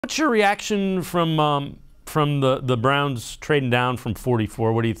What's your reaction from the Browns trading down from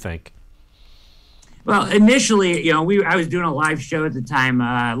 44? What do you think? Well, initially, I was doing a live show at the time,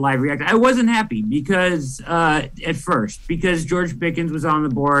 live react. I wasn't happy because at first, because George Pickens was on the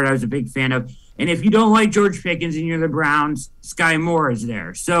board. I was a big fan of, and if you don't like George Pickens and you're the Browns, Sky Moore is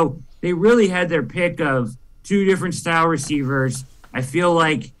there. So they really had their pick of two different style receivers. I feel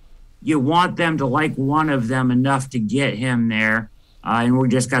like you want them to like one of them enough to get him there. And we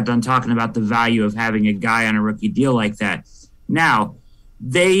just got done talking about the value of having a guy on a rookie deal like that. Now,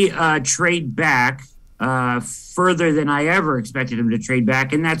 they trade back further than I ever expected them to trade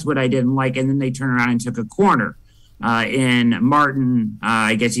back, and that's what I didn't like. And then they turn around and took a corner in Martin.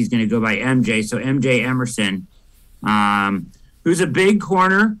 I guess he's going to go by MJ. So MJ Emerson, who's a big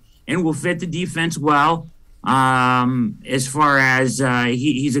corner and will fit the defense well. As far as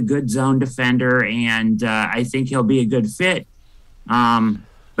he's a good zone defender, and I think he'll be a good fit.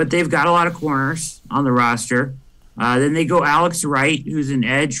 But they've got a lot of corners on the roster. Then they go Alex Wright, who's an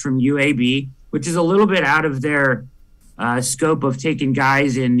edge from UAB, which is a little bit out of their scope of taking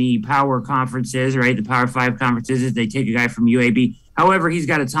guys in the power conferences, right? The Power 5 conferences, is they take a guy from UAB. However, he's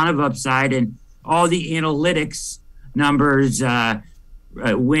got a ton of upside, and all the analytics numbers,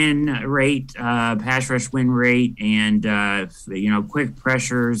 win rate, pass rush win rate, and, quick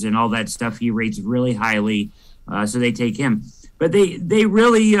pressures and all that stuff, he rates really highly. So they take him. But they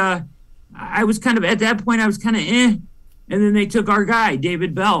really, I was kind of, at that point, I was kind of And then they took our guy,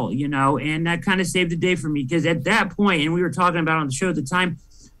 David Bell, and that kind of saved the day for me. Because at that point, and we were talking about on the show at the time,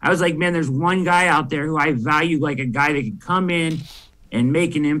 I was like, man, there's one guy out there who I value, like a guy that could come in and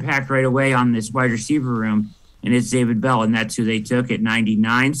make an impact right away on this wide receiver room. And it's David Bell, and that's who they took at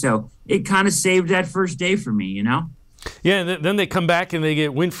 99. So it kind of saved that first day for me, Yeah, and then they come back and they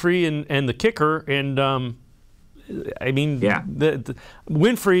get Winfrey and the kicker, and the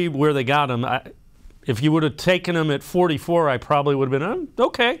Winfrey, where they got him, if you would have taken him at 44, I probably would have been,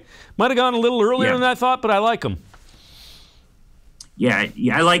 okay. Might have gone a little earlier than I thought, but I like him. Yeah,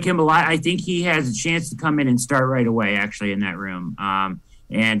 I like him a lot. I think he has a chance to come in and start right away, actually, in that room.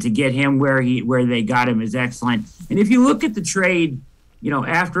 And to get him where they got him is excellent. And if you look at the trade,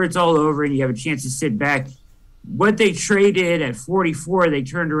 after it's all over and you have a chance to sit back, what they traded at 44, they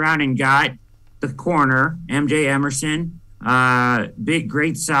turned around and got the corner, MJ Emerson, big,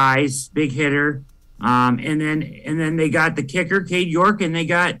 great size, big hitter. And then they got the kicker, Cade York, and they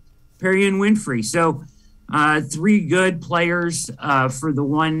got Perrion Winfrey. So three good players for the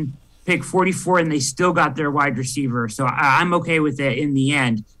one pick 44, and they still got their wide receiver. So I'm okay with it in the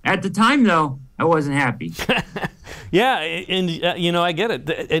end. At the time, though, I wasn't happy. Yeah, and I get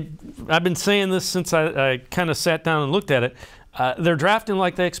it. I've been saying this since I kind of sat down and looked at it. They're drafting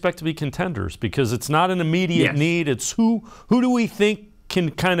like they expect to be contenders, because it's not an immediate need. It's who do we think can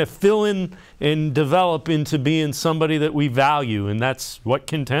kind of fill in and develop into being somebody that we value, and that's what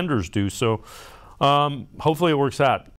contenders do. So hopefully it works out.